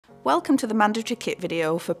Welcome to the mandatory kit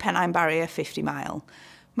video for Pennine Barrier 50 mile.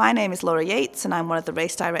 My name is Laura Yates and I'm one of the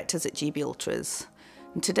race directors at GB Ultras.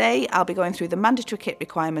 And today I'll be going through the mandatory kit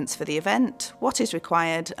requirements for the event, what is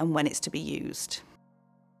required and when it's to be used.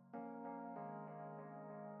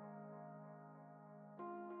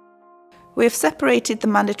 We have separated the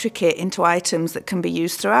mandatory kit into items that can be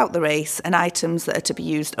used throughout the race and items that are to be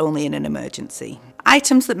used only in an emergency.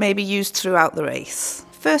 Items that may be used throughout the race.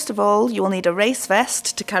 First of all, you will need a race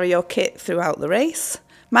vest to carry your kit throughout the race.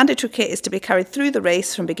 Mandatory kit is to be carried through the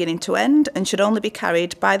race from beginning to end and should only be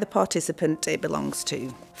carried by the participant it belongs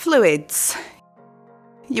to. Fluids.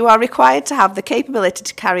 You are required to have the capability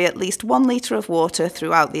to carry at least 1 litre of water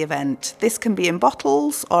throughout the event. This can be in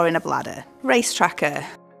bottles or in a bladder. Race tracker.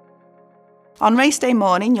 On race day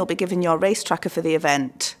morning, you'll be given your race tracker for the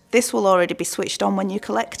event. This will already be switched on when you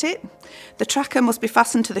collect it. The tracker must be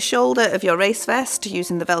fastened to the shoulder of your race vest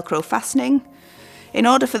using the Velcro fastening. In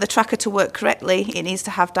order for the tracker to work correctly, it needs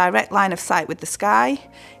to have direct line of sight with the sky.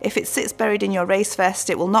 If it sits buried in your race vest,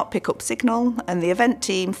 it will not pick up signal, and the event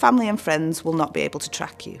team, family and friends will not be able to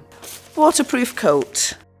track you. Waterproof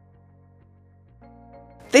coat.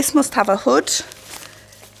 This must have a hood,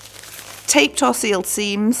 taped or sealed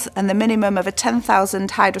seams and the minimum of a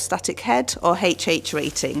 10,000 hydrostatic head or HH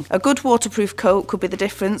rating. A good waterproof coat could be the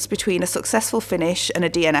difference between a successful finish and a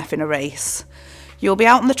DNF in a race. You'll be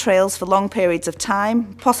out on the trails for long periods of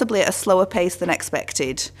time, possibly at a slower pace than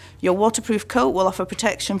expected. Your waterproof coat will offer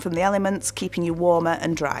protection from the elements, keeping you warmer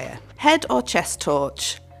and drier. Head or chest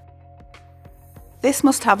torch. This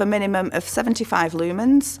must have a minimum of 75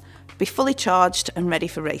 lumens, be fully charged and ready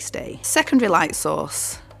for race day. Secondary light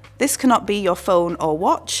source. This cannot be your phone or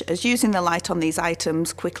watch, as using the light on these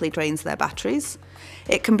items quickly drains their batteries.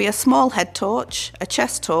 It can be a small head torch, a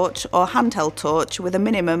chest torch or handheld torch with a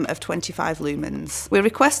minimum of 25 lumens. We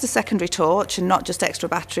request a secondary torch and not just extra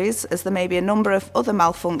batteries, as there may be a number of other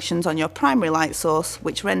malfunctions on your primary light source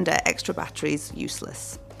which render extra batteries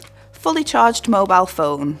useless. Fully charged mobile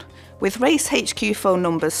phone, with Race HQ phone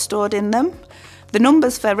numbers stored in them. The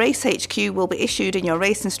numbers for Race HQ will be issued in your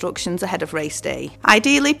race instructions ahead of race day.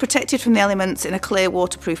 Ideally protected from the elements in a clear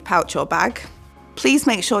waterproof pouch or bag. Please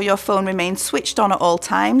make sure your phone remains switched on at all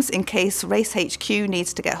times in case Race HQ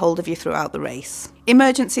needs to get hold of you throughout the race.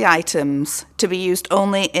 Emergency items, to be used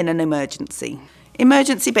only in an emergency.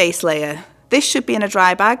 Emergency base layer. This should be in a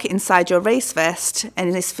dry bag inside your race vest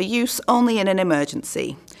and is for use only in an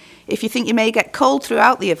emergency. If you think you may get cold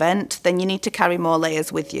throughout the event, then you need to carry more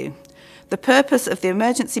layers with you. The purpose of the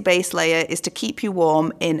emergency base layer is to keep you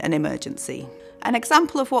warm in an emergency. An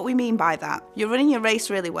example of what we mean by that. You're running your race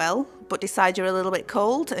really well, but decide you're a little bit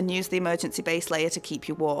cold and use the emergency base layer to keep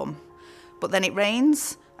you warm. But then it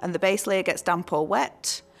rains and the base layer gets damp or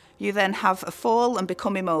wet. You then have a fall and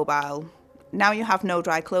become immobile. Now you have no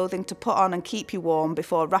dry clothing to put on and keep you warm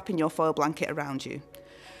before wrapping your foil blanket around you.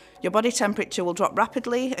 Your body temperature will drop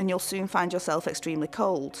rapidly and you'll soon find yourself extremely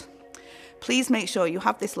cold. Please make sure you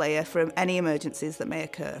have this layer for any emergencies that may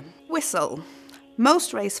occur. Whistle.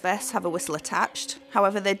 Most race vests have a whistle attached,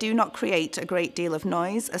 however they do not create a great deal of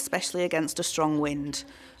noise, especially against a strong wind.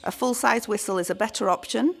 A full-size whistle is a better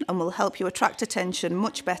option and will help you attract attention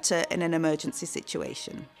much better in an emergency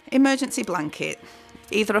situation. Emergency blanket.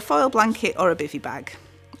 Either a foil blanket or a bivy bag.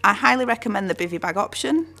 I highly recommend the bivy bag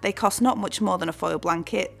option. They cost not much more than a foil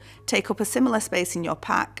blanket, take up a similar space in your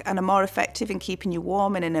pack and are more effective in keeping you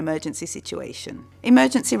warm in an emergency situation.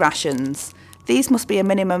 Emergency rations. These must be a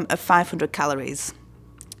minimum of 500 calories.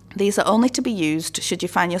 These are only to be used should you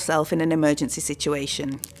find yourself in an emergency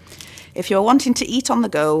situation. If you're wanting to eat on the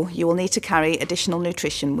go, you will need to carry additional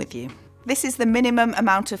nutrition with you. This is the minimum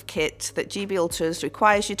amount of kit that GB Ultras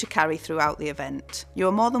requires you to carry throughout the event. You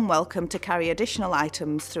are more than welcome to carry additional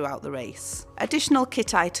items throughout the race. Additional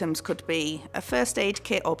kit items could be a first aid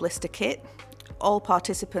kit or blister kit. All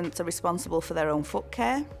participants are responsible for their own foot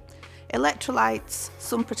care. Electrolytes,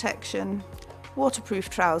 sun protection, waterproof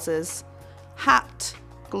trousers, hat,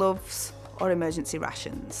 gloves or emergency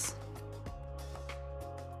rations.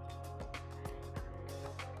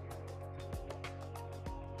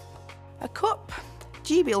 A cup.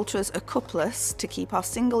 GB Ultras are cupless to keep our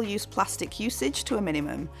single-use plastic usage to a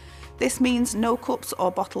minimum. This means no cups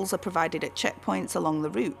or bottles are provided at checkpoints along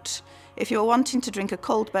the route. If you are wanting to drink a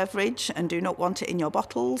cold beverage and do not want it in your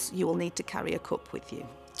bottles, you will need to carry a cup with you.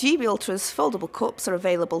 GB Ultras foldable cups are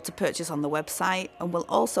available to purchase on the website and will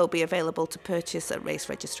also be available to purchase at race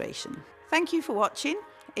registration. Thank you for watching.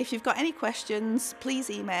 If you've got any questions,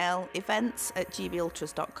 please email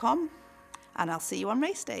events@gbultras.com and I'll see you on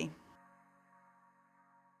race day.